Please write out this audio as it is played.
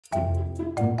In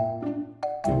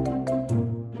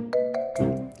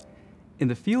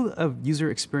the field of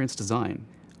user experience design,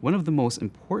 one of the most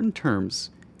important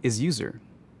terms is user.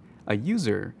 A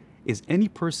user is any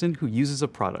person who uses a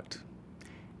product.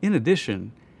 In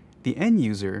addition, the end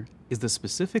user is the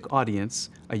specific audience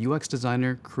a UX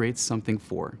designer creates something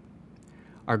for.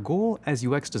 Our goal as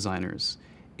UX designers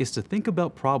is to think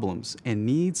about problems and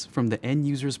needs from the end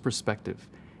user's perspective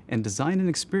and design an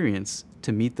experience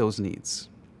to meet those needs.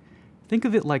 Think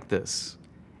of it like this.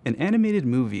 An animated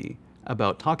movie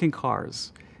about talking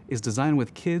cars is designed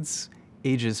with kids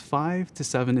ages 5 to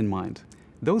 7 in mind.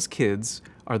 Those kids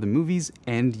are the movie's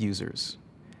end users,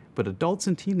 but adults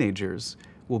and teenagers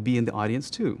will be in the audience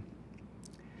too.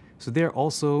 So they're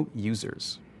also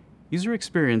users. User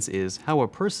experience is how a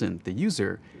person, the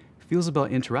user, feels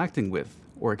about interacting with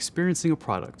or experiencing a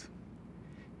product.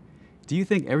 Do you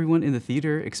think everyone in the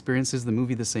theater experiences the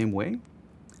movie the same way?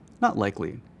 Not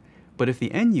likely. But if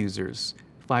the end users,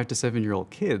 5 to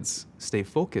 7-year-old kids, stay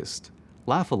focused,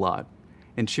 laugh a lot,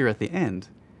 and cheer at the end,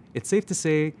 it's safe to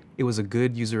say it was a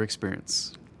good user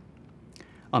experience.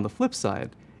 On the flip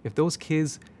side, if those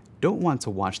kids don't want to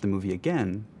watch the movie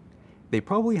again, they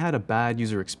probably had a bad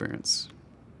user experience.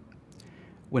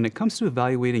 When it comes to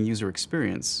evaluating user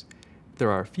experience, there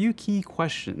are a few key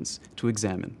questions to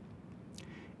examine.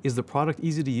 Is the product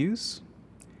easy to use?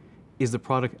 Is the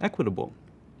product equitable?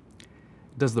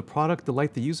 Does the product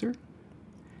delight the user?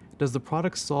 Does the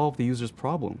product solve the user's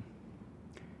problem?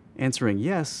 Answering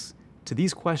yes to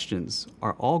these questions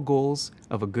are all goals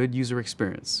of a good user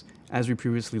experience, as we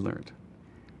previously learned.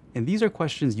 And these are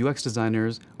questions UX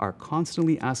designers are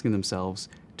constantly asking themselves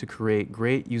to create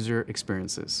great user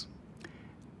experiences.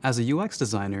 As a UX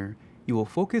designer, you will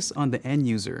focus on the end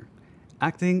user,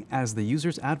 acting as the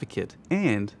user's advocate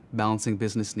and balancing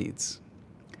business needs.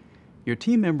 Your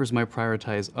team members might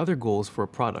prioritize other goals for a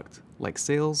product, like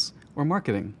sales or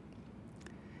marketing.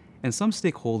 And some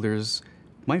stakeholders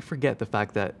might forget the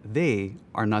fact that they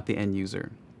are not the end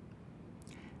user.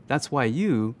 That's why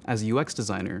you, as a UX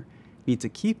designer, need to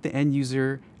keep the end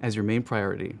user as your main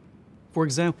priority. For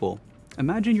example,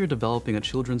 imagine you're developing a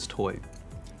children's toy.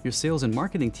 Your sales and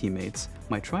marketing teammates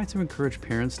might try to encourage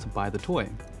parents to buy the toy.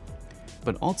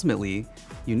 But ultimately,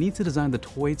 you need to design the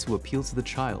toy to appeal to the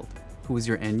child, who is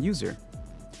your end user.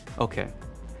 Okay,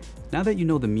 now that you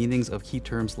know the meanings of key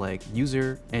terms like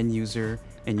user, and user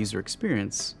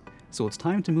experience, so it's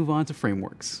time to move on to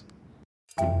frameworks.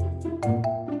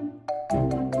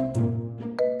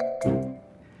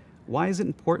 Why is it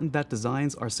important that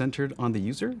designs are centered on the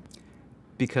user?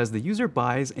 Because the user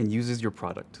buys and uses your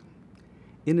product.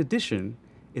 In addition,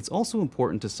 it's also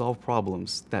important to solve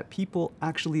problems that people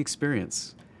actually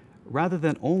experience, rather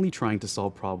than only trying to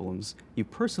solve problems you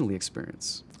personally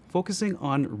experience. Focusing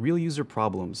on real user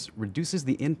problems reduces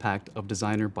the impact of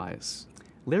designer bias.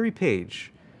 Larry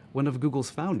Page, one of Google's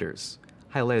founders,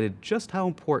 highlighted just how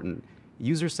important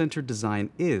user-centered design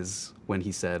is when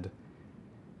he said,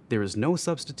 "There is no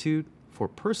substitute for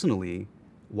personally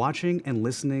watching and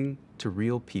listening to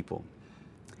real people."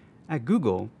 At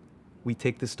Google, we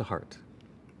take this to heart.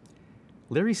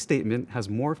 Larry's statement has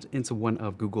morphed into one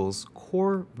of Google's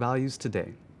core values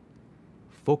today.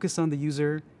 Focus on the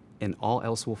user and all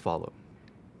else will follow.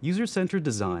 User-centered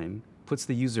design puts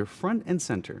the user front and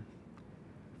center.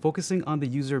 Focusing on the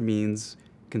user means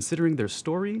considering their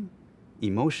story,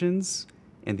 emotions,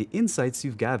 and the insights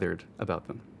you've gathered about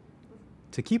them.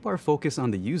 To keep our focus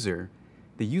on the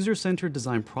user-centered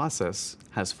design process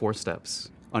has 4 steps: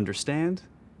 understand,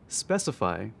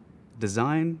 specify,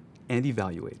 design, and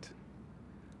evaluate.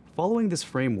 Following this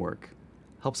framework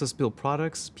helps us build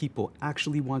products people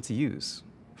actually want to use.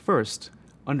 First,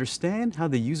 understand how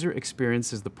the user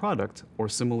experiences the product or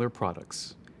similar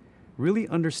products. Really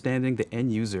understanding the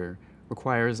end user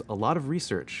requires a lot of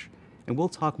research, and we'll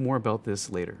talk more about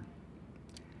this later.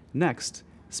 Next,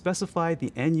 specify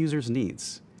the end user's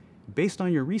needs. Based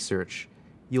on your research,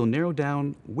 you'll narrow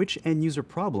down which end user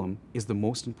problem is the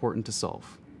most important to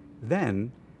solve.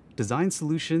 Then, design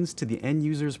solutions to the end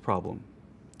user's problem.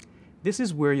 This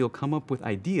is where you'll come up with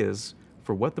ideas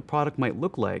for what the product might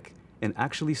look like and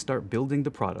actually start building the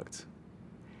product.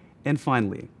 And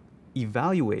finally,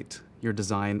 evaluate your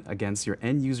design against your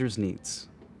end user's needs.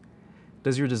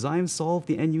 Does your design solve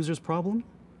the end user's problem?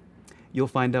 You'll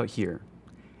find out here,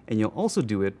 and you'll also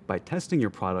do it by testing your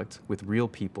product with real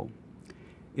people.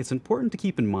 It's important to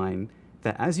keep in mind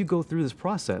that as you go through this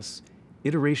process,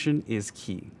 iteration is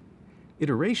key.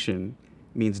 Iteration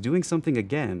means doing something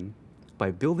again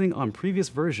by building on previous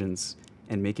versions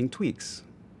and making tweaks.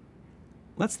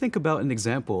 Let's think about an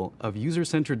example of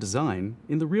user-centered design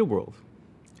in the real world.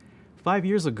 5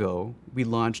 years ago, we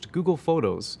launched Google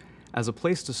Photos as a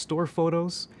place to store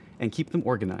photos and keep them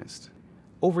organized.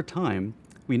 Over time,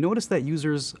 we noticed that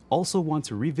users also want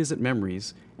to revisit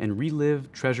memories and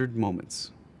relive treasured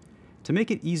moments. To make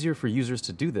it easier for users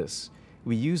to do this,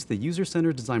 we used the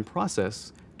user-centered design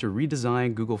process to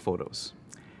redesign Google Photos.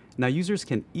 Now users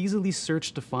can easily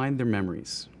search to find their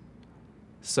memories.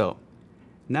 So,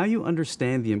 now you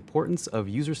understand the importance of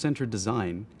user-centered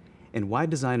design and why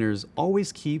designers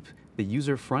always keep the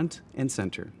user front and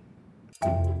center.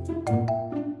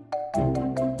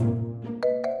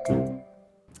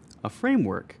 A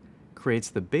framework creates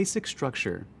the basic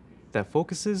structure that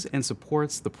focuses and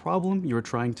supports the problem you are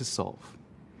trying to solve.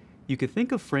 You could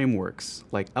think of frameworks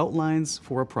like outlines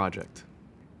for a project.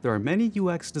 There are many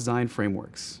UX design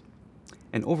frameworks,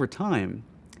 and over time,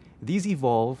 these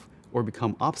evolve or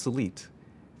become obsolete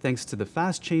thanks to the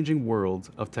fast-changing world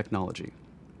of technology.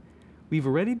 We've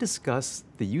already discussed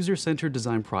the user-centered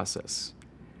design process.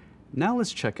 Now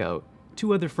let's check out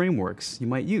 2 other frameworks you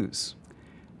might use: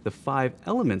 the 5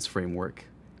 Elements framework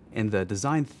and the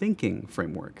Design Thinking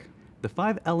framework. The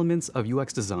 5 Elements of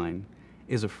UX design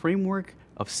is a framework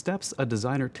of steps a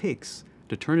designer takes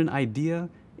to turn an idea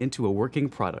into a working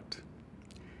product.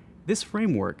 This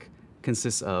framework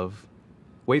consists of,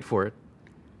 wait for it,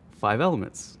 5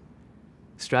 elements: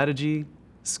 strategy,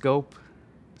 scope,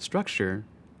 structure,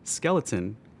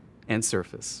 skeleton, and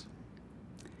surface.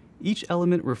 Each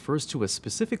element refers to a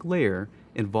specific layer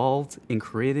involved in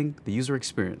creating the user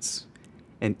experience,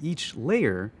 and each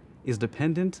layer is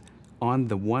dependent on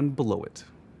the one below it.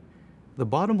 The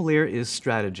bottom layer is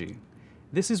strategy.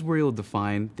 This is where you'll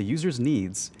define the user's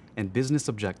needs and business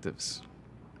objectives.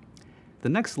 The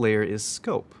next layer is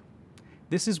scope.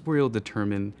 This is where you'll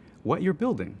determine what you're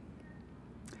building.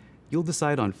 You'll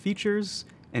decide on features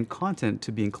and content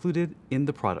to be included in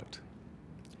the product.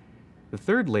 The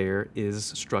third layer is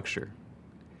structure.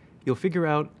 You'll figure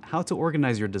out how to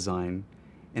organize your design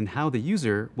and how the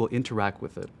user will interact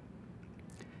with it.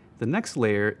 The next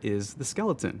layer is the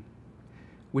skeleton,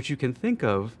 which you can think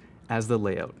of as the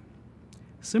layout.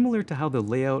 Similar to how the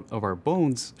layout of our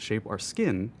bones shape our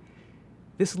skin,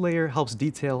 this layer helps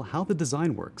detail how the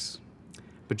design works.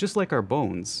 But just like our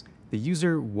bones, the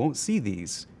user won't see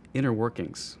these inner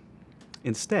workings.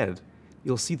 Instead,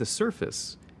 you'll see the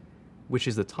surface, which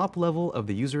is the top level of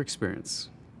the user experience.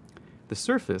 The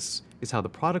surface is how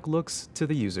the product looks to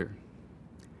the user.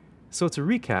 So to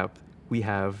recap, we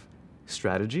have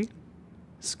strategy,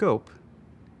 scope,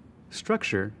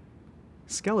 structure,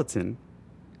 skeleton,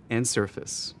 and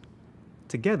surface.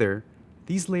 Together,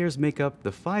 these layers make up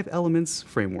the 5 Elements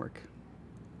framework.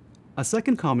 A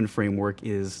second common framework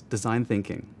is design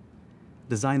thinking.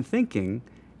 Design thinking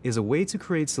is a way to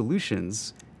create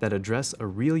solutions that address a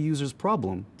real user's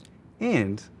problem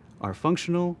and are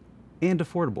functional and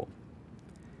affordable.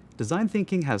 Design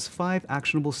thinking has 5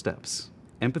 actionable steps: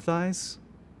 empathize,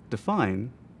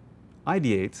 define,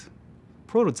 ideate,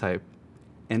 prototype,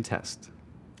 and test.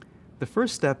 The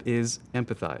first step is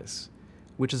empathize,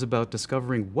 which is about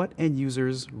discovering what end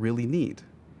users really need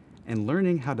and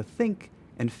learning how to think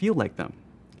and feel like them.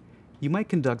 You might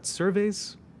conduct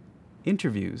surveys,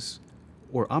 interviews,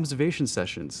 or observation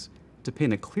sessions to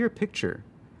paint a clear picture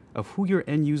of who your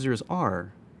end users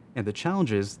are and the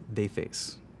challenges they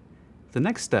face. The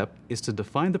next step is to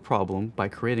define the problem by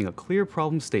creating a clear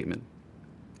problem statement.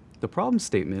 The problem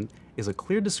statement is a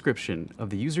clear description of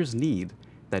the user's need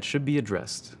that should be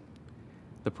addressed.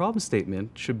 The problem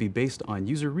statement should be based on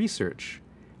user research,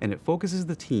 and it focuses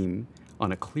the team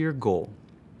on a clear goal.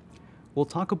 We'll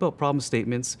talk about problem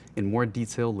statements in more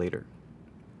detail later.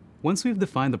 Once we've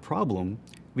defined the problem,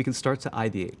 we can start to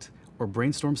ideate or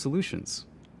brainstorm solutions.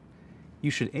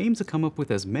 You should aim to come up with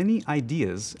as many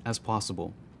ideas as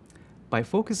possible. By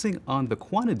focusing on the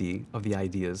quantity of the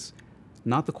ideas,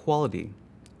 not the quality,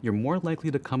 you're more likely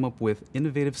to come up with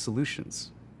innovative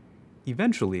solutions.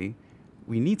 Eventually,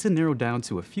 we need to narrow down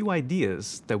to a few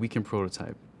ideas that we can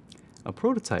prototype. A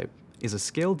prototype is a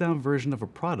scaled-down version of a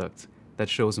product that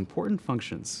shows important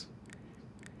functions.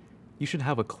 You should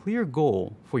have a clear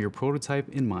goal for your prototype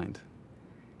in mind.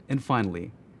 And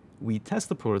finally, we test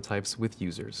the prototypes with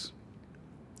users.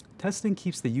 Testing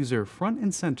keeps the user front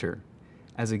and center,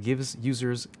 as it gives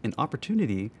users an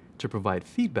opportunity to provide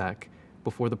feedback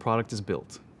before the product is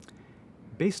built.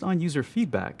 Based on user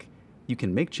feedback, you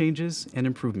can make changes and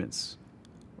improvements,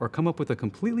 or come up with a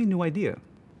completely new idea.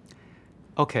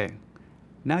 Okay,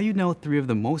 now you know 3 of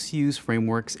the most used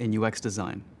frameworks in UX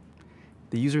design: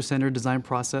 the user-centered design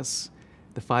process,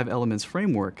 the 5 Elements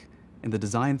framework, and the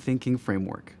design thinking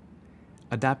framework.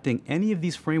 Adapting any of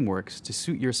these frameworks to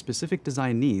suit your specific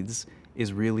design needs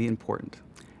is really important.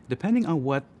 Depending on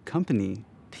what company,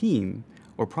 team,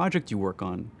 or project you work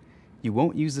on, you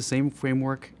won't use the same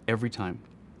framework every time.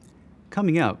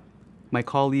 Coming up, my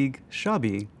colleague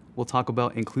Shabi will talk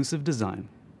about inclusive design.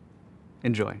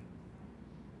 Enjoy.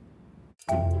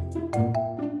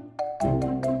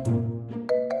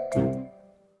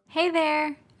 Hey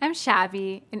there, I'm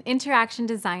Shabi, an interaction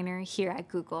designer here at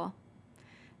Google.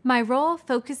 My role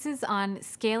focuses on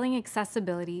scaling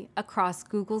accessibility across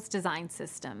Google's design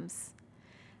systems.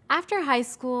 After high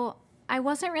school, I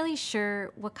wasn't really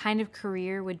sure what kind of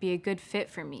career would be a good fit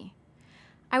for me.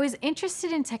 I was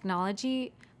interested in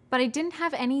technology, but I didn't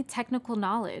have any technical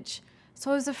knowledge,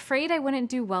 so I was afraid I wouldn't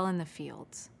do well in the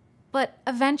field. But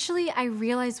eventually, I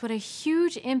realized what a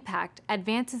huge impact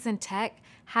advances in tech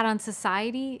had on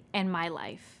society and my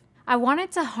life. I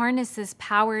wanted to harness this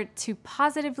power to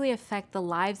positively affect the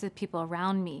lives of people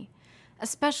around me,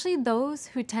 especially those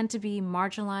who tend to be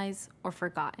marginalized or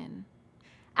forgotten.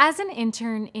 As an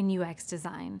intern in UX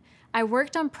design, I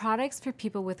worked on products for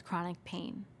people with chronic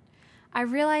pain. I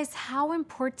realized how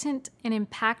important and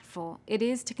impactful it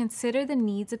is to consider the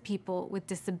needs of people with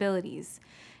disabilities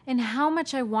and how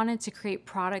much I wanted to create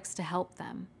products to help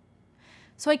them.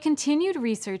 So I continued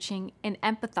researching and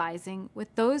empathizing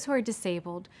with those who are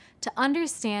disabled to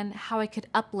understand how I could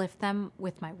uplift them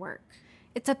with my work.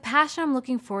 It's a passion I'm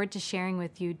looking forward to sharing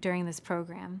with you during this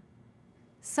program.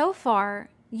 So far,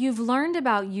 you've learned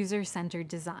about user-centered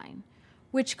design,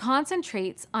 which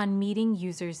concentrates on meeting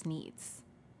users' needs.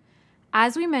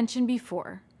 As we mentioned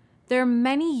before, there are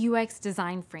many UX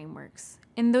design frameworks,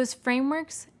 and those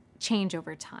frameworks change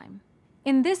over time.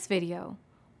 In this video,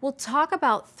 we'll talk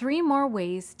about 3 more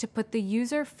ways to put the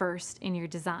user first in your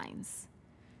designs: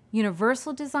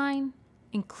 universal design,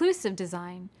 inclusive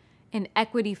design, and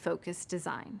equity-focused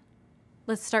design.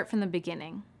 Let's start from the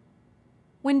beginning.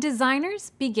 When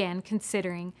designers began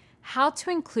considering how to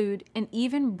include an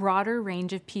even broader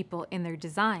range of people in their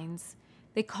designs,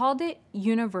 they called it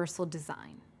universal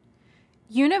design.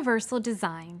 Universal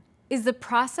design is the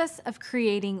process of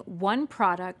creating one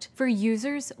product for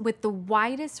users with the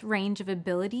widest range of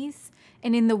abilities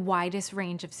and in the widest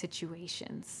range of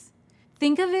situations.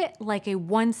 Think of it like a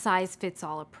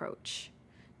one-size-fits-all approach.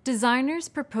 Designers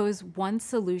propose one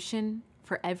solution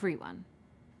for everyone.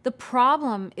 The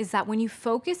problem is that when you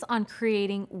focus on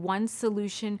creating one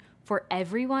solution for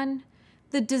everyone,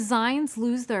 the designs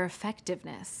lose their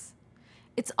effectiveness.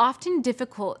 It's often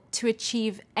difficult to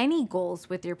achieve any goals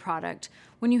with your product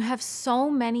when you have so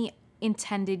many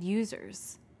intended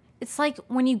users. It's like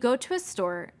when you go to a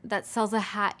store that sells a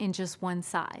hat in just one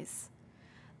size.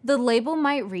 The label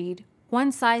might read,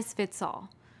 "One size fits all,"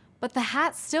 but the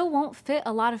hat still won't fit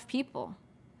a lot of people.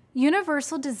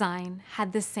 Universal design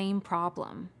had the same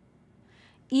problem.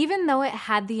 Even though it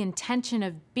had the intention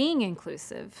of being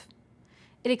inclusive,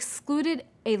 it excluded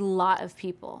a lot of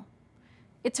people.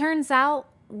 It turns out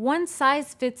one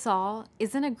size fits all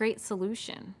isn't a great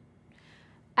solution.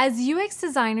 As UX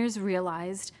designers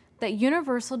realized that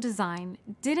universal design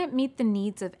didn't meet the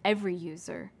needs of every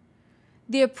user,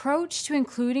 the approach to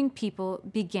including people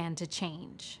began to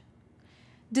change.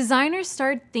 Designers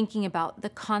started thinking about the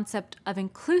concept of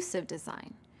inclusive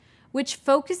design, which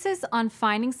focuses on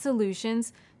finding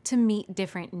solutions to meet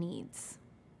different needs.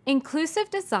 Inclusive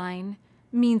design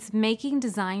means making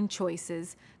design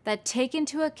choices that take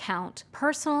into account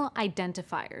personal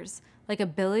identifiers like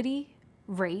ability,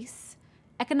 race,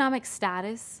 economic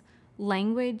status,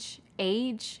 language,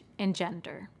 age, and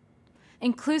gender.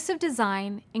 Inclusive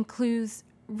design includes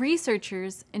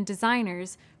researchers and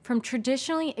designers from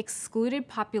traditionally excluded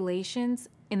populations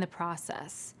in the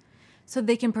process, so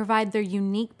they can provide their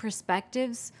unique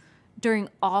perspectives during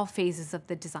all phases of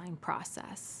the design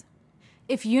process.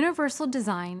 If universal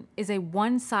design is a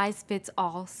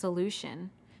one-size-fits-all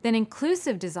solution, then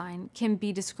inclusive design can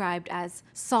be described as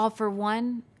solve for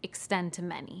one, extend to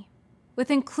many.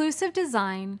 With inclusive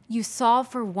design, you solve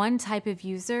for one type of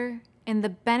user, and the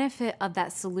benefit of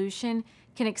that solution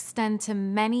can extend to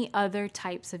many other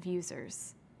types of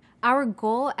users. Our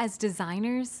goal as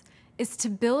designers is to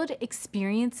build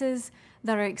experiences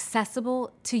that are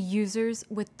accessible to users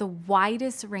with the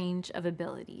widest range of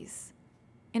abilities.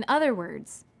 In other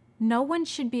words, no one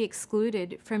should be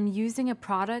excluded from using a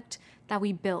product that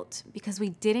we built because we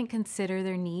didn't consider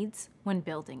their needs when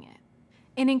building it.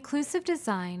 In inclusive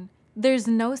design, there's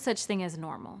no such thing as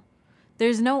normal.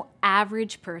 There's no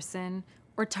average person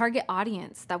or target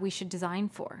audience that we should design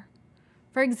for.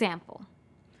 For example,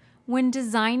 when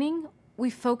designing, we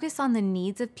focus on the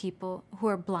needs of people who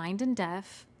are blind and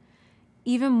deaf,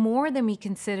 even more than we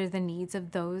consider the needs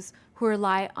of those who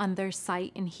rely on their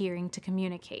sight and hearing to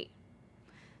communicate.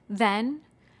 Then,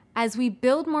 As we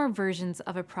build more versions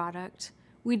of a product,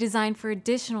 we design for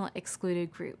additional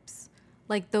excluded groups,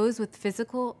 like those with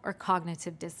physical or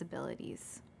cognitive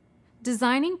disabilities.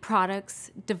 Designing products,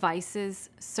 devices,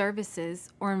 services,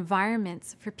 or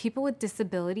environments for people with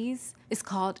disabilities is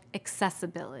called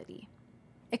accessibility.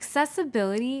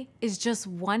 Accessibility is just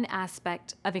one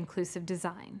aspect of inclusive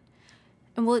design,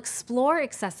 and we'll explore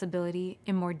accessibility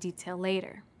in more detail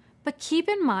later. But keep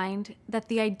in mind that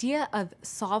the idea of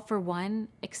solve for one,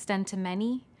 extend to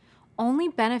many only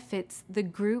benefits the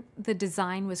group the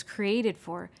design was created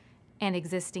for and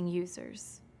existing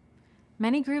users.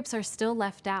 Many groups are still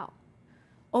left out.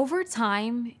 Over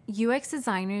time, UX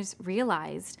designers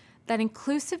realized that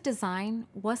inclusive design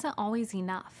wasn't always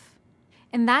enough.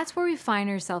 And that's where we find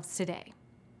ourselves today,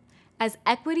 as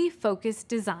equity-focused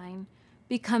design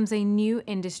becomes a new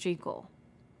industry goal.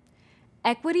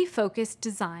 Equity-focused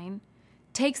design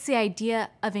takes the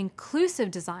idea of inclusive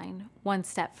design one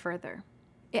step further.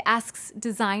 It asks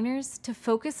designers to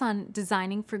focus on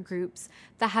designing for groups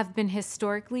that have been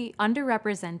historically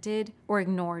underrepresented or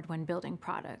ignored when building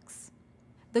products.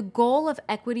 The goal of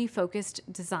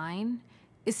equity-focused design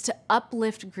is to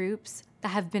uplift groups that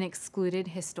have been excluded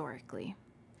historically.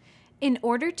 In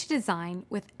order to design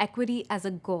with equity as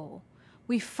a goal,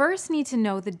 we first need to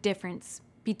know the difference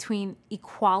between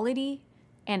equality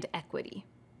and equity.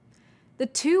 The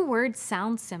two words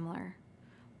sound similar,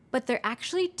 but they're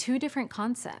actually two different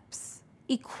concepts.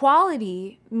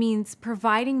 Equality means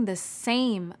providing the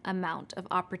same amount of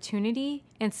opportunity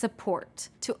and support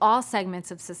to all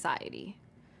segments of society.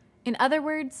 In other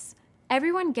words,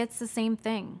 everyone gets the same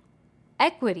thing.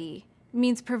 Equity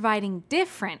means providing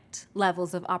different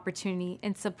levels of opportunity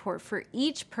and support for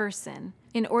each person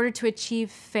in order to achieve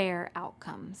fair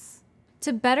outcomes.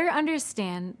 To better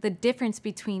understand the difference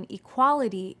between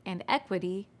equality and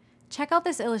equity, check out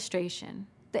this illustration.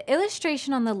 The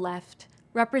illustration on the left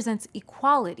represents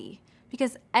equality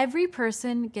because every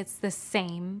person gets the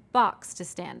same box to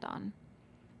stand on.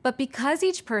 But because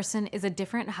each person is a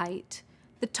different height,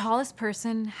 the tallest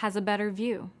person has a better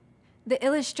view. The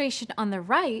illustration on the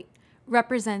right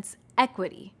represents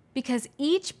equity because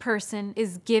each person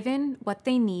is given what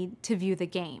they need to view the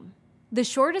game. The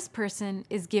shortest person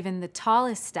is given the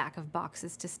tallest stack of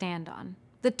boxes to stand on.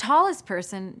 The tallest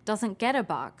person doesn't get a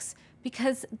box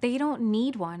because they don't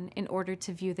need one in order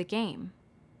to view the game.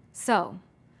 So,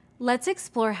 let's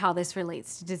explore how this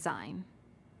relates to design.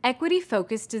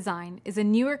 Equity-focused design is a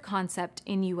newer concept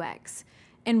in UX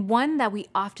and one that we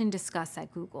often discuss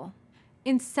at Google.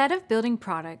 Instead of building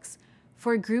products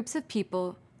for groups of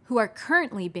people who are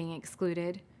currently being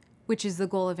excluded, which is the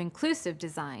goal of inclusive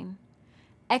design,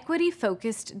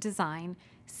 equity-focused design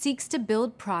seeks to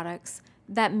build products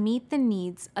that meet the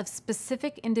needs of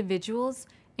specific individuals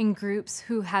and groups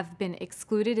who have been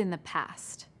excluded in the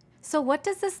past. So what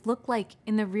does this look like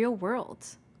in the real world?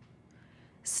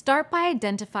 Start by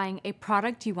identifying a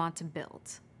product you want to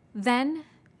build. Then,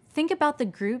 think about the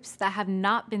groups that have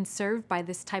not been served by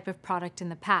this type of product in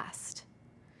the past.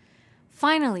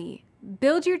 Finally,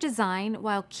 build your design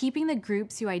while keeping the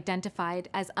groups you identified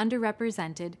as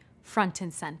underrepresented front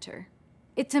and center.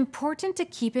 It's important to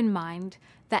keep in mind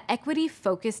that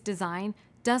equity-focused design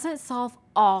doesn't solve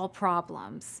all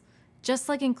problems, just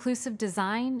like inclusive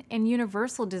design and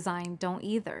universal design don't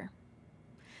either.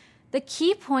 The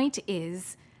key point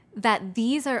is that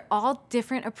these are all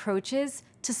different approaches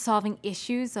to solving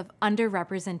issues of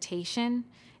underrepresentation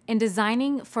and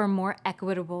designing for a more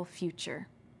equitable future.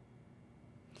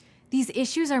 These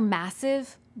issues are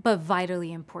massive, but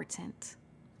vitally important.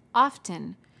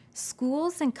 Often,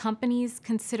 schools and companies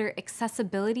consider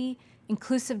accessibility,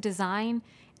 inclusive design,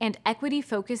 and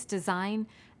equity-focused design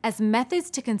as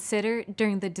methods to consider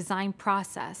during the design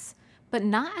process, but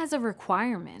not as a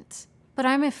requirement. But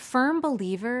I'm a firm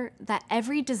believer that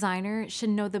every designer should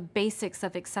know the basics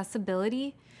of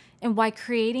accessibility and why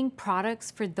creating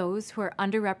products for those who are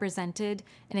underrepresented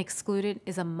and excluded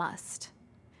is a must.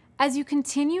 As you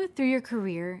continue through your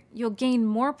career, you'll gain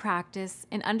more practice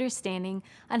and understanding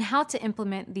on how to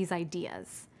implement these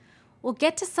ideas. We'll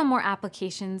get to some more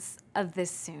applications of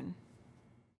this soon.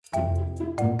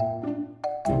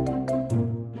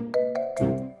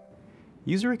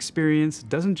 User experience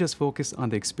doesn't just focus on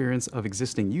the experience of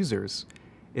existing users,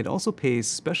 it also pays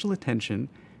special attention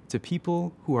to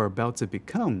people who are about to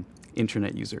become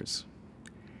internet users.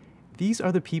 These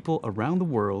are the people around the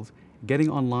world getting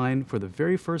online for the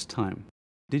very first time.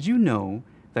 Did you know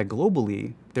that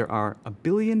globally there are 1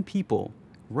 billion people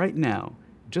right now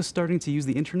just starting to use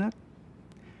the internet?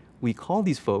 We call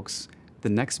these folks the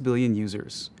next billion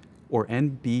users, or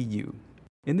NBU.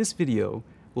 In this video,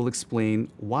 we'll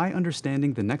explain why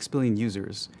understanding the next billion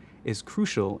users is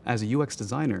crucial as a UX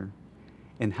designer,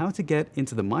 and how to get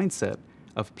into the mindset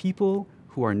of people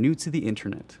who are new to the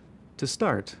internet. To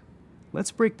start,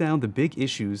 let's break down the big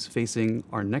issues facing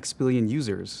our next billion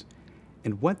users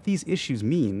and what these issues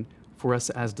mean for us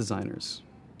as designers.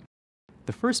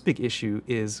 The first big issue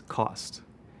is cost.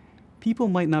 People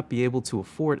might not be able to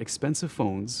afford expensive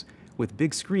phones with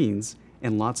big screens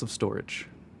and lots of storage.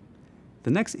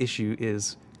 The next issue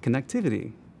is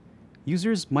connectivity.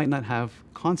 Users might not have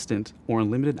constant or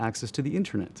unlimited access to the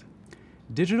internet.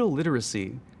 Digital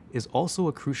literacy is also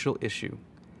a crucial issue.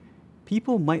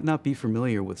 People might not be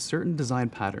familiar with certain design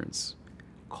patterns,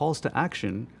 calls to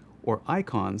action, or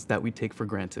icons that we take for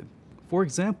granted. For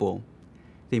example,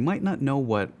 they might not know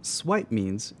what swipe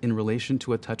means in relation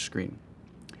to a touchscreen.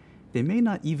 They may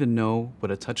not even know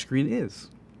what a touchscreen is.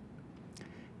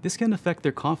 This can affect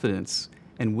their confidence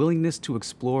and willingness to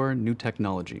explore new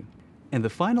technology. And the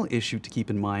final issue to keep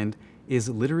in mind is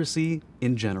literacy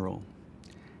in general.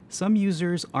 Some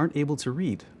users aren't able to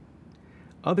read.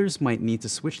 Others might need to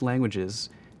switch languages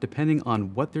depending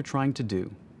on what they're trying to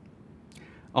do.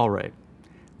 All right,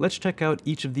 let's check out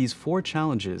each of these 4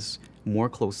 challenges more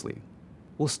closely.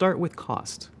 We'll start with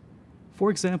cost.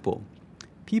 For example,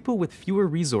 people with fewer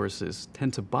resources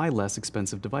tend to buy less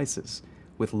expensive devices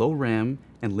with low RAM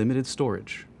and limited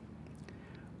storage.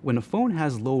 When a phone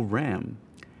has low RAM,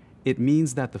 it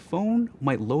means that the phone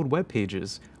might load web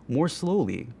pages more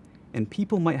slowly, and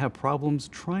people might have problems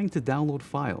trying to download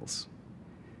files.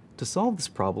 To solve this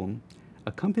problem,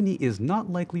 a company is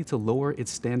not likely to lower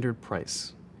its standard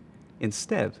price.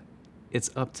 Instead, it's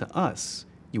up to us,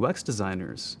 UX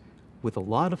designers, with a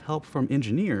lot of help from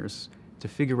engineers, to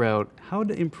figure out how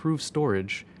to improve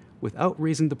storage without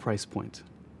raising the price point.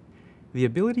 The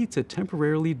ability to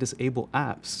temporarily disable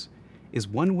apps is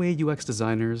one way UX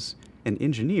designers and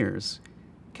engineers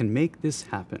can make this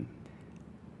happen.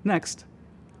 Next,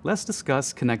 let's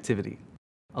discuss connectivity.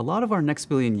 A lot of our next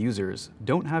billion users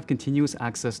don't have continuous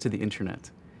access to the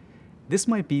internet. This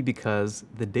might be because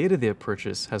the data they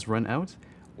purchase has run out,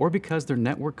 or because their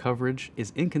network coverage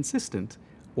is inconsistent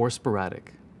or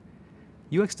sporadic.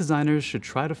 UX designers should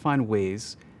try to find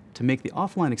ways to make the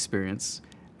offline experience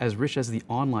as rich as the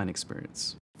online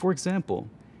experience. For example,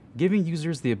 giving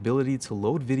users the ability to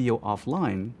load video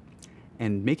offline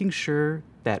and making sure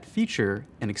that feature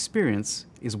and experience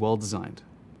is well designed.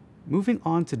 Moving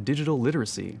on to digital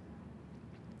literacy,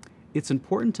 it's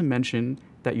important to mention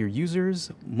that your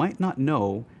users might not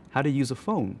know how to use a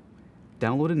phone,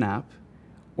 download an app,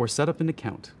 or set up an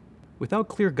account. Without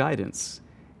clear guidance,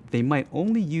 they might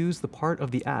only use the part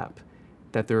of the app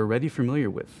that they're already familiar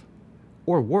with.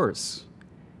 Or worse,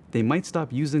 they might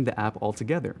stop using the app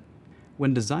altogether.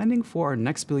 When designing for our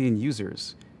next billion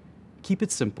users, keep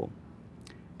it simple.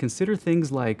 Consider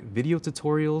things like video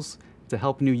tutorials to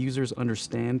help new users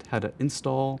understand how to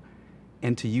install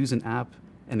and to use an app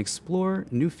and explore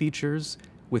new features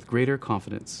with greater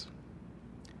confidence.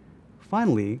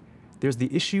 Finally, there's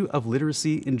the issue of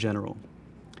literacy in general.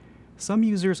 Some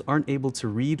users aren't able to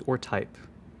read or type,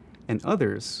 and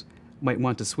others might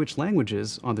want to switch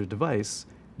languages on their device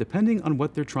depending on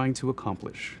what they're trying to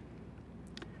accomplish.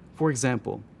 For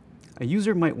example, a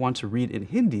user might want to read in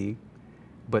Hindi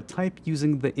but type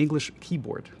using the English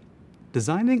keyboard.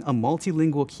 Designing a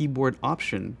multilingual keyboard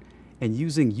option and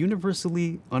using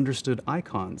universally understood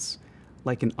icons,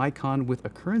 like an icon with a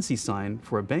currency sign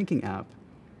for a banking app,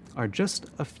 are just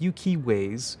a few key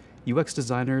ways UX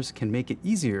designers can make it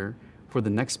easier for the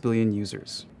next billion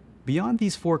users. Beyond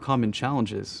these 4 common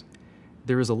challenges,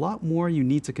 there is a lot more you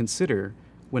need to consider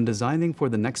when designing for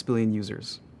the next billion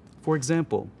users. For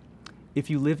example, if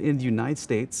you live in the United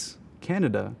States,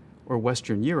 Canada, or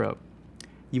Western Europe,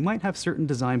 you might have certain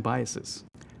design biases,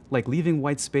 like leaving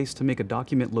white space to make a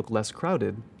document look less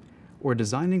crowded, or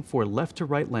designing for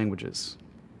left-to-right languages.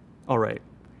 All right,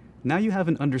 now you have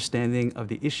an understanding of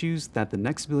the issues that the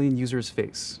next billion users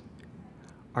face.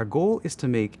 Our goal is to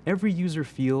make every user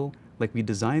feel like we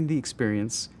designed the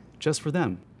experience just for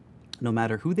them, no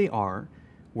matter who they are,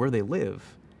 where they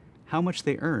live, how much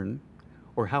they earn,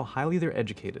 or how highly they're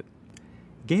educated.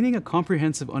 Gaining a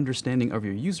comprehensive understanding of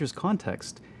your user's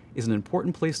context is an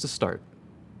important place to start,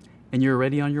 and you're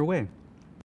already on your way.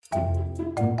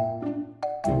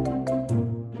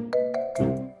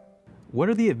 What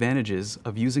are the advantages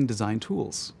of using design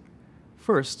tools?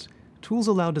 First, tools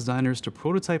allow designers to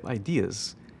prototype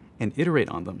ideas and iterate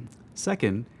on them.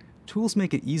 Second, tools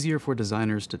make it easier for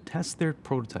designers to test their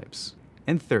prototypes.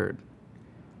 And third,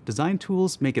 design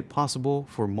tools make it possible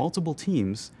for multiple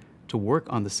teams to work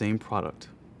on the same product.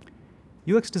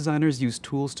 UX designers use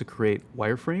tools to create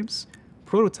wireframes,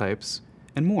 prototypes,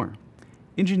 and more.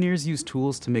 Engineers use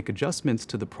tools to make adjustments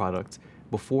to the product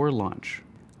before launch.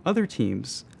 Other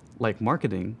teams, like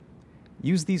marketing,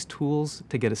 use these tools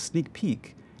to get a sneak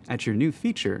peek at your new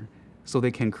feature so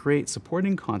they can create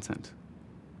supporting content.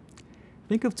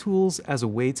 Think of tools as a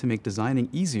way to make designing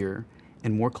easier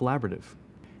and more collaborative.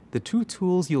 The two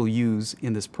tools you'll use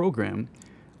in this program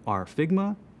are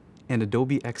Figma and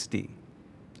Adobe XD.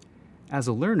 As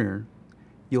a learner,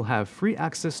 you'll have free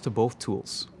access to both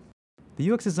tools. The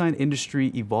UX design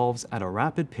industry evolves at a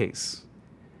rapid pace.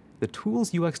 The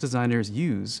tools UX designers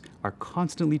use are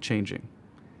constantly changing,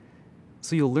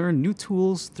 so you'll learn new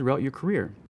tools throughout your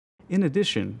career. In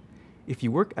addition, if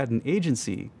you work at an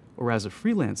agency or as a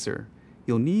freelancer,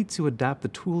 you'll need to adapt the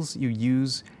tools you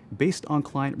use based on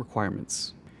client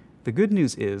requirements. The good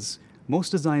news is, most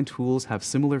design tools have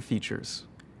similar features.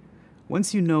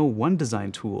 Once you know one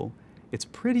design tool, it's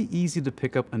pretty easy to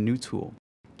pick up a new tool.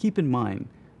 Keep in mind,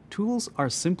 tools are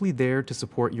simply there to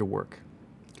support your work.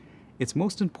 It's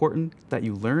most important that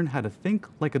you learn how to think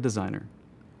like a designer.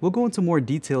 We'll go into more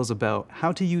details about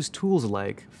how to use tools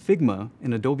like Figma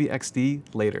and Adobe XD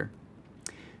later.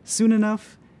 Soon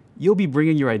enough, you'll be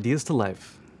bringing your ideas to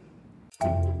life.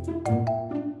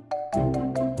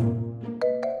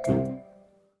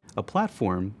 A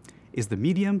platform is the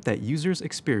medium that users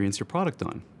experience your product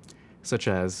on, such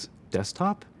as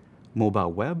desktop,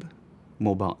 mobile web,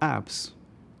 mobile apps,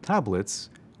 tablets,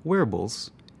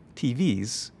 wearables,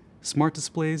 TVs, smart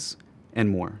displays, and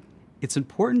more. It's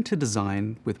important to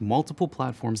design with multiple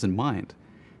platforms in mind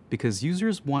because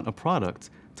users want a product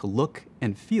to look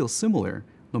and feel similar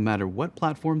no matter what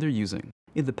platform they're using.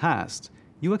 In the past,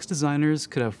 UX designers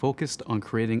could have focused on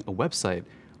creating a website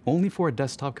only for a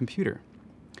desktop computer.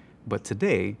 But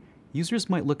today, users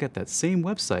might look at that same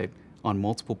website on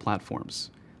multiple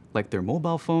platforms, like their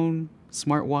mobile phone,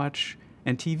 smartwatch,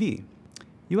 and TV.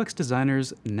 UX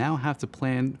designers now have to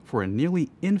plan for a nearly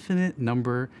infinite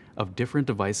number of different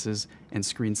devices and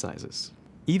screen sizes.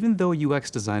 Even though UX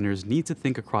designers need to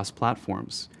think across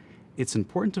platforms, it's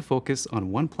important to focus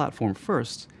on one platform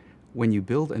first when you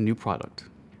build a new product.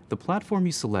 The platform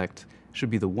you select should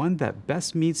be the one that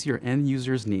best meets your end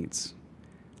user's needs.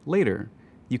 Later,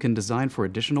 you can design for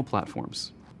additional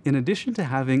platforms. In addition to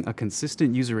having a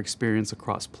consistent user experience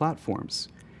across platforms,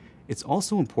 it's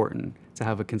also important to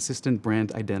have a consistent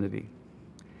brand identity.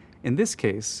 In this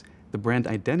case, the brand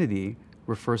identity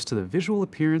refers to the visual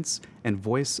appearance and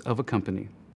voice of a company.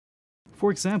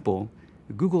 For example,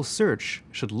 Google search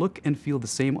should look and feel the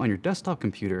same on your desktop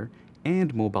computer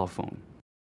and mobile phone.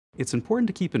 It's important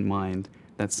to keep in mind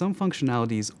that some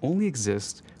functionalities only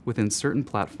exist within certain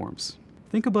platforms.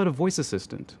 Think about a voice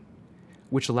assistant,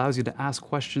 which allows you to ask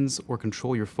questions or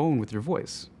control your phone with your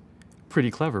voice.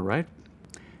 Pretty clever, right?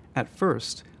 At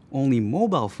first, only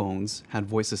mobile phones had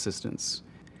voice assistants.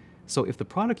 So if the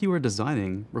product you were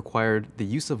designing required the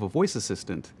use of a voice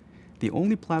assistant, the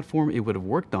only platform it would have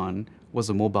worked on was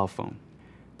a mobile phone.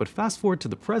 But fast forward to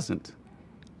the present,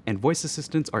 and voice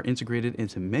assistants are integrated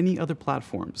into many other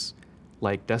platforms,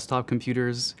 like desktop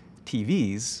computers,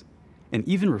 TVs, and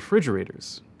even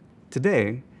refrigerators.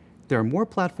 Today, there are more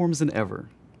platforms than ever,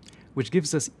 which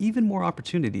gives us even more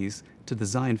opportunities to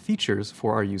design features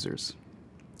for our users.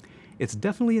 It's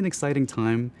definitely an exciting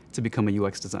time to become a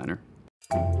UX designer.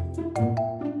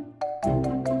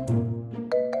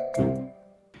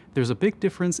 There's a big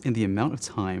difference in the amount of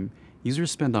time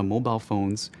users spend on mobile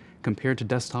phones compared to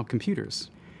desktop computers.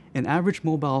 An average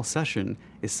mobile session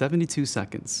is 72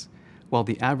 seconds, while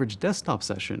the average desktop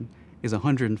session is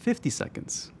 150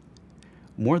 seconds.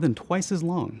 More than twice as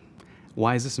long.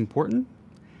 Why is this important?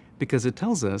 Because it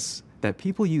tells us that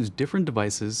people use different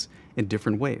devices in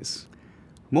different ways.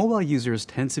 Mobile users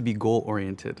tend to be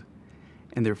goal-oriented,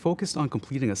 and they're focused on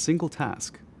completing a single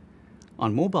task.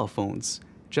 On mobile phones,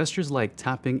 gestures like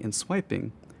tapping and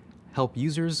swiping help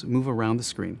users move around the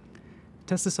screen.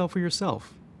 Test this out for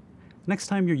yourself. Next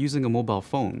time you're using a mobile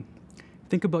phone,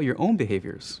 think about your own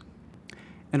behaviors.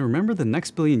 And remember the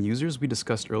next billion users we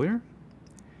discussed earlier?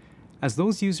 As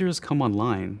those users come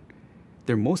online,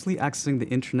 they're mostly accessing the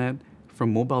internet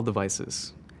from mobile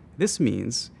devices. This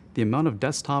means the amount of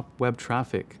desktop web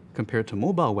traffic compared to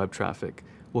mobile web traffic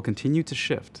will continue to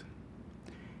shift.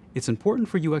 It's important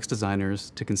for UX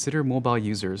designers to consider mobile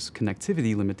users'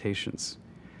 connectivity limitations,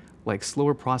 like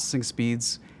slower processing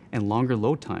speeds and longer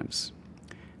load times.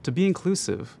 To be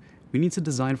inclusive, we need to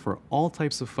design for all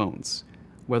types of phones,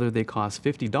 whether they cost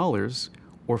 $50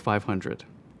 or $500.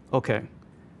 Okay,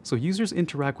 so users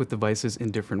interact with devices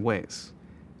in different ways.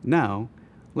 Now,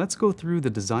 let's go through the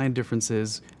design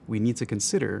differences we need to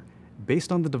consider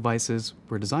based on the devices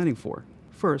we're designing for.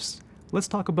 First, let's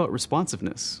talk about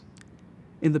responsiveness.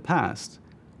 In the past,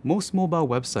 Most mobile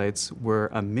websites were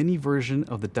a mini version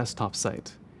of the desktop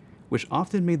site, which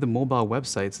often made the mobile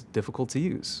websites difficult to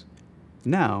use.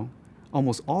 Now,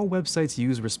 almost all websites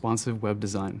use responsive web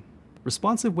design.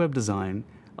 Responsive web design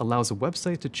allows a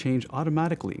website to change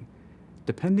automatically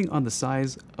depending on the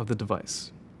size of the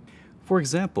device. For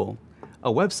example,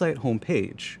 a website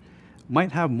homepage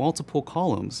might have multiple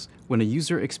columns when a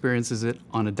user experiences it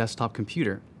on a desktop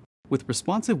computer. With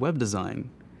responsive web design,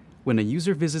 when a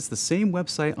user visits the same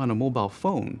website on a mobile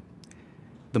phone,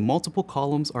 the multiple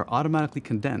columns are automatically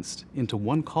condensed into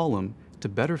one column to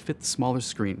better fit the smaller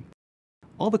screen.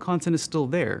 All the content is still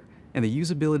there, and the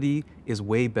usability is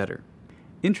way better.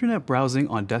 Internet browsing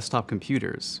on desktop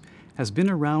computers has been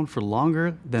around for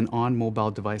longer than on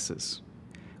mobile devices.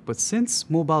 But since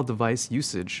mobile device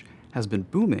usage has been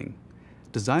booming,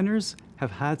 designers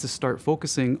have had to start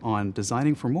focusing on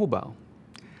designing for mobile.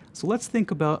 So let's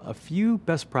think about a few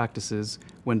best practices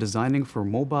when designing for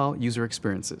mobile user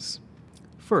experiences.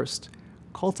 First,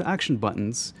 call to action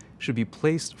buttons should be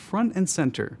placed front and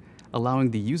center,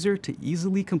 allowing the user to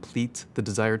easily complete the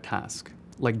desired task,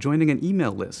 like joining an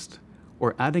email list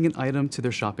or adding an item to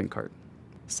their shopping cart.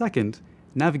 Second,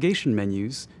 navigation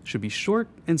menus should be short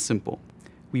and simple.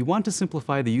 We want to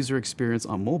simplify the user experience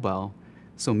on mobile,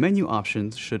 so menu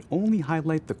options should only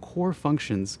highlight the core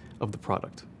functions of the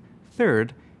product.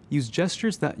 Third, use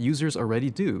gestures that users already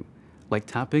do, like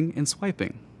tapping and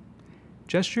swiping.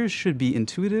 Gestures should be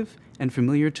intuitive and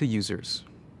familiar to users.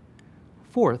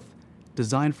 Fourth,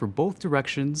 design for both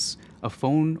directions a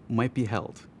phone might be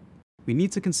held. We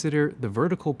need to consider the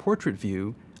vertical portrait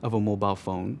view of a mobile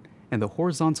phone and the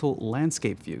horizontal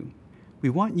landscape view. We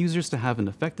want users to have an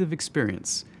effective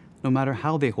experience, no matter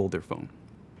how they hold their phone.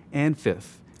 And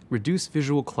fifth, reduce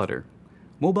visual clutter.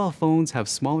 Mobile phones have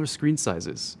smaller screen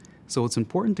sizes, so it's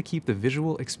important to keep the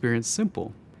visual experience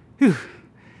simple. Whew,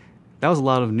 that was a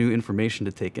lot of new information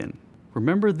to take in.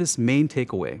 Remember this main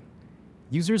takeaway.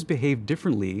 Users behave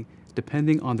differently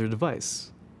depending on their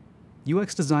device.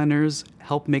 UX designers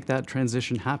help make that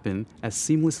transition happen as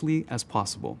seamlessly as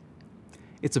possible.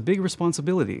 It's a big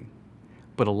responsibility,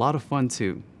 but a lot of fun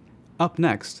too. Up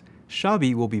next,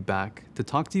 Shabi will be back to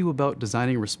talk to you about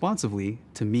designing responsively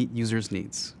to meet users'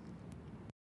 needs.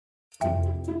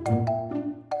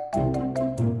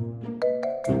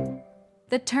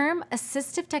 The term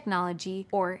assistive technology,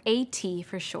 or AT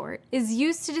for short, is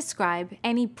used to describe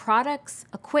any products,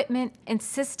 equipment, and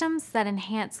systems that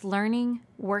enhance learning,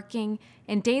 working,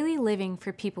 and daily living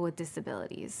for people with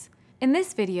disabilities. In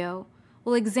this video,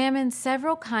 we'll examine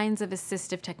several kinds of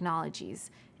assistive technologies,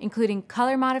 including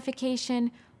color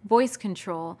modification, voice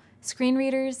control, screen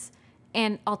readers,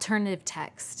 and alternative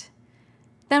text.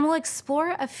 Then we'll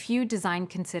explore a few design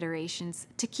considerations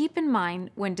to keep in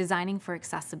mind when designing for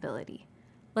accessibility.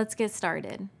 Let's get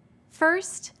started.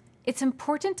 First, it's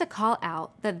important to call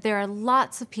out that there are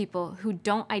lots of people who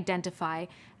don't identify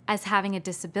as having a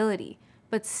disability,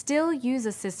 but still use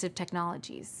assistive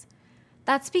technologies.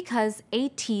 That's because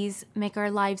ATs make our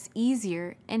lives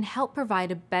easier and help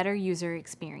provide a better user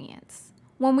experience.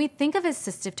 When we think of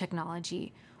assistive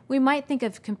technology, we might think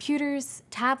of computers,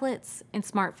 tablets, and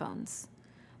smartphones.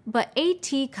 But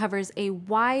AT covers a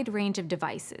wide range of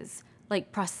devices,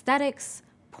 like prosthetics,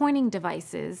 pointing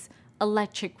devices,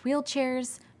 electric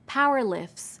wheelchairs, power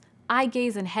lifts, eye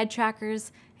gaze and head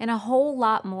trackers, and a whole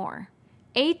lot more.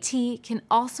 AT can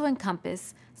also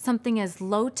encompass something as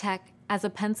low-tech as a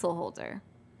pencil holder.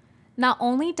 Not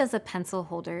only does a pencil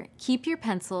holder keep your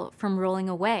pencil from rolling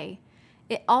away,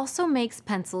 it also makes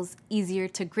pencils easier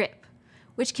to grip,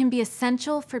 which can be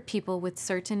essential for people with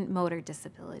certain motor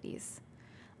disabilities.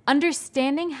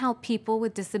 Understanding how people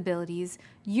with disabilities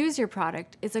use your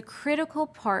product is a critical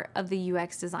part of the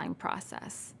UX design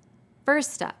process.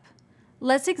 First up,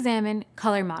 let's examine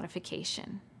color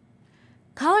modification.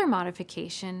 Color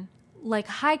modification, like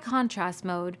high contrast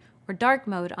mode or dark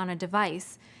mode on a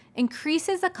device,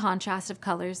 increases the contrast of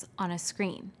colors on a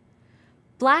screen.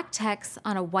 Black text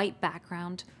on a white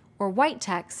background or white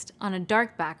text on a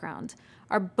dark background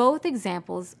are both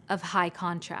examples of high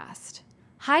contrast.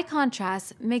 High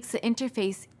contrast makes the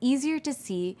interface easier to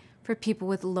see for people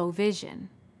with low vision.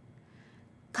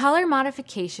 Color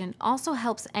modification also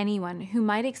helps anyone who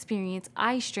might experience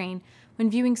eye strain when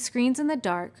viewing screens in the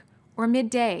dark or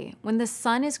midday when the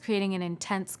sun is creating an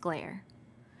intense glare.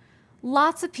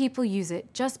 Lots of people use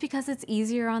it just because it's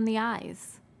easier on the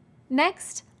eyes.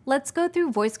 Next, let's go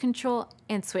through voice control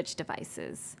and switch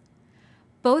devices.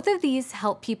 Both of these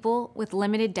help people with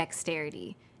limited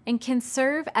dexterity and can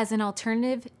serve as an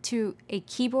alternative to a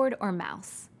keyboard or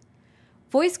mouse.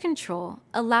 Voice control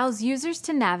allows users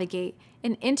to navigate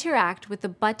and interact with the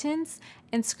buttons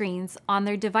and screens on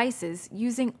their devices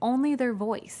using only their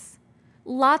voice.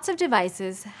 Lots of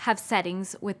devices have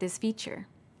settings with this feature.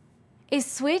 A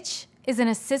switch is an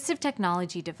assistive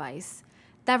technology device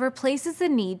that replaces the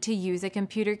need to use a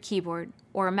computer keyboard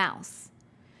or a mouse.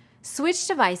 Switch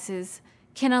devices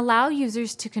can allow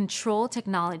users to control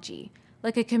technology,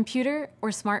 like a computer or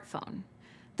smartphone.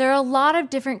 There are a lot of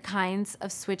different kinds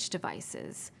of switch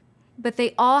devices, but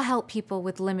they all help people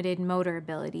with limited motor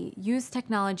ability use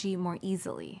technology more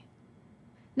easily.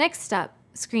 Next up,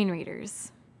 screen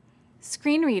readers.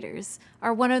 Screen readers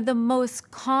are one of the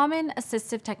most common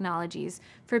assistive technologies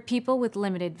for people with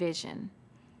limited vision.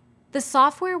 The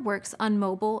software works on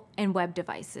mobile and web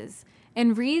devices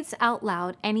and reads out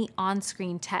loud any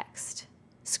on-screen text.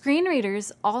 Screen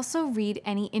readers also read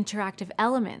any interactive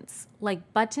elements,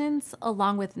 like buttons,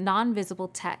 along with non-visible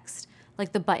text,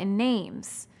 like the button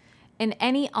names, and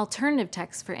any alternative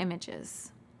text for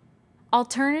images.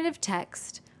 Alternative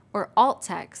text, or alt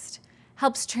text,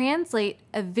 helps translate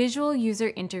a visual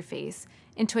user interface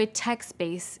into a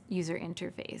text-based user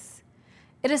interface.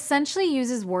 It essentially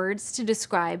uses words to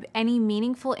describe any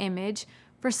meaningful image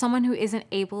for someone who isn't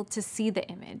able to see the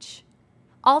image.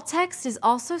 Alt text is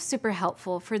also super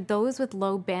helpful for those with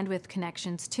low bandwidth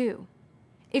connections too.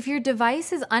 If your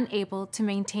device is unable to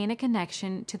maintain a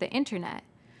connection to the internet,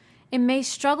 it may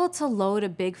struggle to load a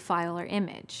big file or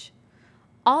image.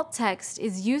 Alt text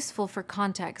is useful for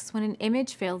context when an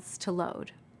image fails to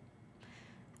load.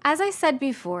 As I said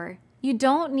before, you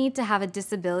don't need to have a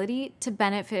disability to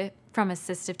benefit from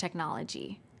assistive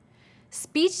technology.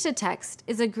 Speech-to-text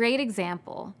is a great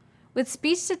example. With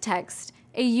speech-to-text,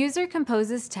 a user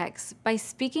composes text by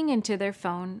speaking into their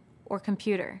phone or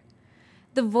computer.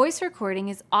 The voice recording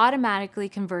is automatically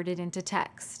converted into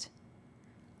text.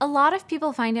 A lot of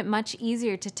people find it much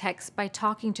easier to text by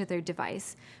talking to their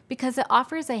device because it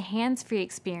offers a hands-free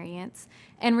experience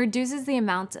and reduces the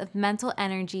amount of mental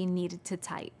energy needed to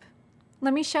type.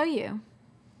 Let me show you.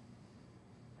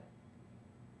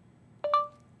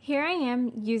 Here I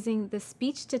am using the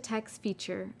speech-to-text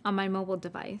feature on my mobile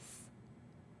device.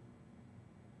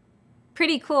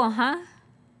 Pretty cool, huh?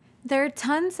 There are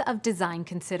tons of design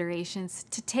considerations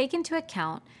to take into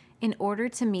account in order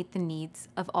to meet the needs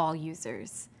of all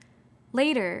users.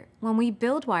 Later, when we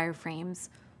build wireframes,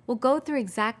 we'll go through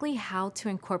exactly how to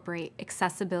incorporate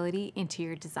accessibility into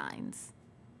your designs.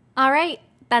 All right,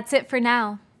 that's it for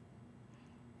now.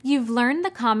 You've learned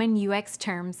the common UX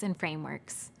terms and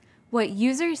frameworks, what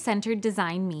user-centered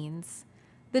design means,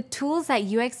 the tools that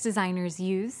UX designers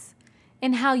use,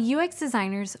 and how UX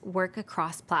designers work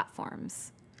across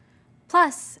platforms.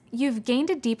 Plus, you've gained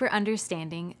a deeper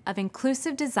understanding of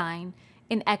inclusive design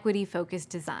and equity-focused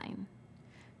design.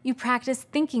 You practice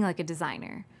thinking like a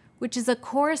designer, which is a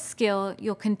core skill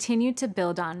you'll continue to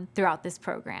build on throughout this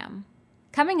program.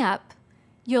 Coming up,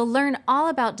 you'll learn all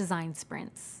about design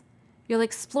sprints. You'll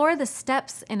explore the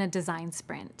steps in a design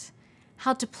sprint,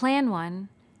 how to plan one,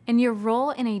 and your role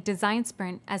in a design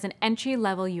sprint as an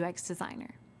entry-level UX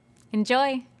designer.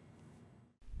 Enjoy!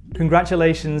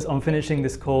 Congratulations on finishing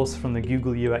this course from the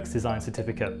Google UX Design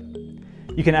Certificate.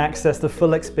 You can access the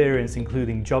full experience,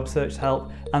 including job search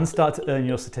help, and start to earn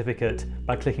your certificate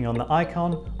by clicking on the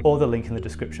icon or the link in the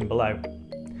description below.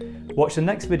 Watch the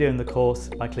next video in the course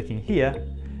by clicking here,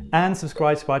 and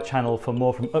subscribe to our channel for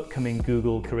more from upcoming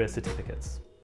Google Career Certificates.